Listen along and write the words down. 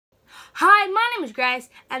Hi, my name is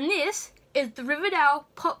Grace, and this is the Riverdale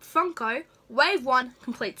Pop Funko Wave 1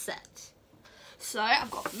 complete set. So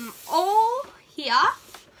I've got them all here,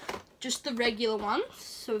 just the regular ones.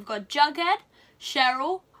 So we've got Jughead,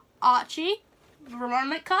 Cheryl, Archie,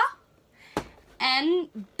 Veronica, and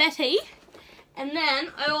Betty. And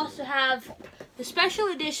then I also have the special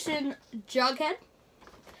edition Jughead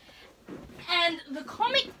and the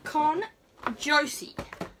Comic Con Josie.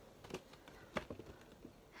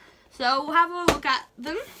 So we'll have a look at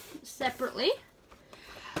them separately.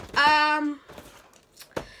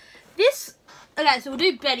 Okay, so we'll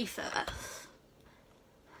do Betty first.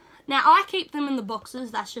 Now I keep them in the boxes,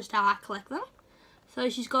 that's just how I collect them. So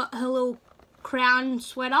she's got her little crown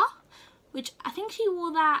sweater, which I think she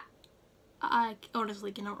wore that, I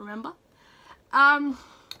honestly cannot remember.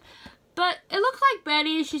 But it looks like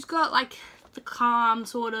Betty. She's got like the calm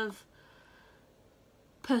sort of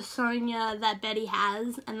persona that Betty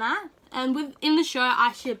has and that. And in the show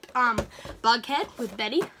I ship Bughead with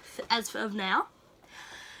Betty as of now.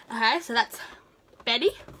 Okay, so that's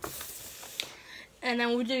Betty. And then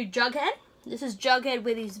we'll do Jughead. This is Jughead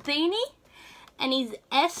with his beanie and his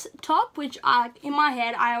S top, which in my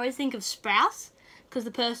head I always think of Sprouse, because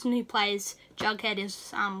the person who plays Jughead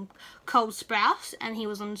is Cole Sprouse, and he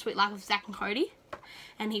was on Sweet Life of Zack and Cody,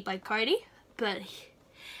 and he played Cody. But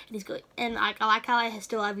he's good, and I like how they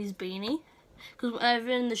still have his beanie, because over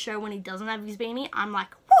in the show when he doesn't have his beanie, I'm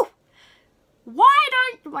like, whoo!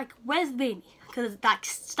 Where's the beanie? Because like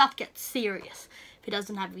stuff gets serious if he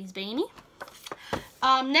doesn't have his beanie.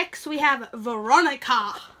 Next we have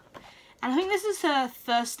Veronica, and I think this is her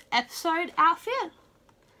first episode outfit.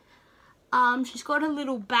 She's got a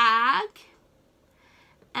little bag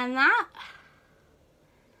and that,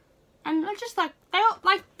 and they're just like they look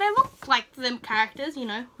like them characters, you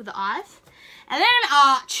know, with the eyes. And then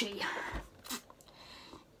Archie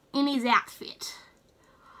in his outfit.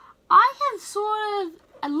 I have sort of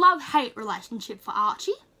a love-hate relationship for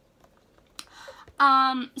Archie,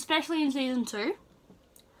 especially in season 2.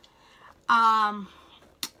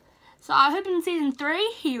 So I hope in season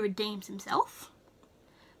 3 he redeems himself.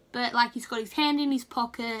 But like he's got his hand in his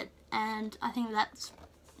pocket, and I think that's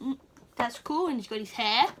cool. And he's got his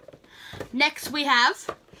hair. Next we have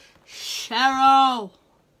Cheryl.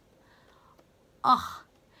 Oh,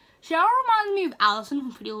 Cheryl reminds me of Allison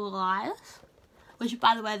from Pretty Little Liars, which,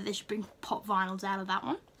 by the way, they should bring pop vinyls out of that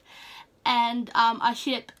one. And I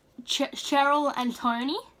ship Cheryl and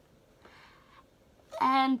Tony,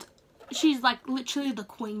 and she's like literally the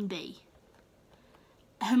queen bee.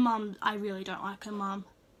 Her mum, I really don't like her mum.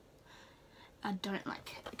 I don't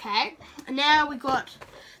like it. Okay, and now we got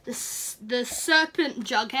the serpent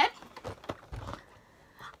Jughead.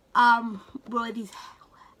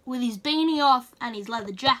 With his beanie off and his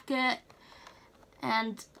leather jacket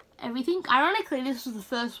and everything. Ironically, this was the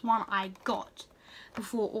first one I got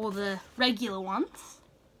before all the regular ones.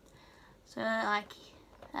 So like,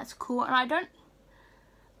 that's cool. And I don't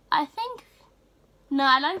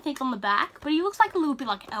think on the back, but he looks like a little bit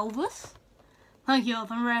like Elvis. Thank you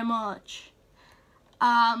very much.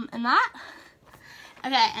 And that.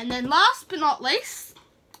 Okay, and then last but not least,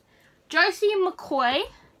 Josie McCoy,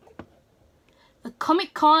 the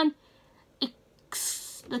Comic Con, the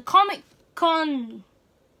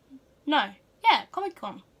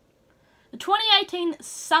 2018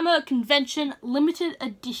 Summer Convention Limited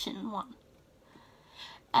Edition one.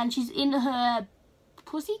 And she's in her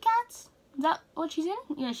Pussycats? Is that what she's in?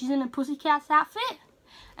 Yeah, she's in a Pussycats outfit.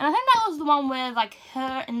 And I think that was the one where like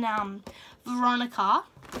her and Veronica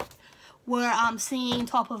were singing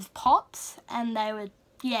Top of Pops, and they were,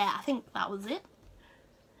 yeah, I think that was it.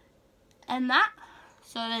 And that,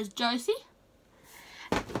 so there's Josie,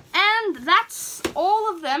 and that's all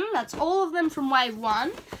of them from wave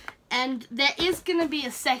 1, and there is going to be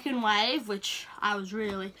a second wave, which I was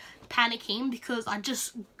really panicking because I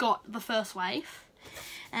just got the first wave,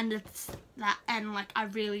 and it's that, and like I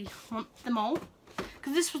really want them all,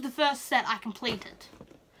 because this was the first set I completed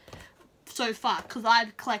so far, because I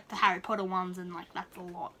collect the Harry Potter ones, and like that's a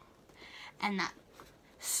lot, and that,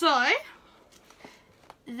 so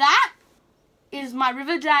that is my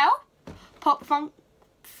Riverdale Pop Funk.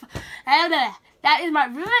 That is my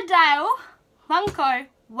Riverdale Funko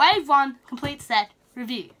Wave 1 complete set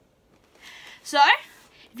review. So,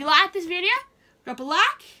 if you like this video, drop a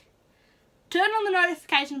like, turn on the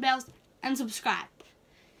notification bells, and subscribe.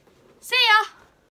 See ya!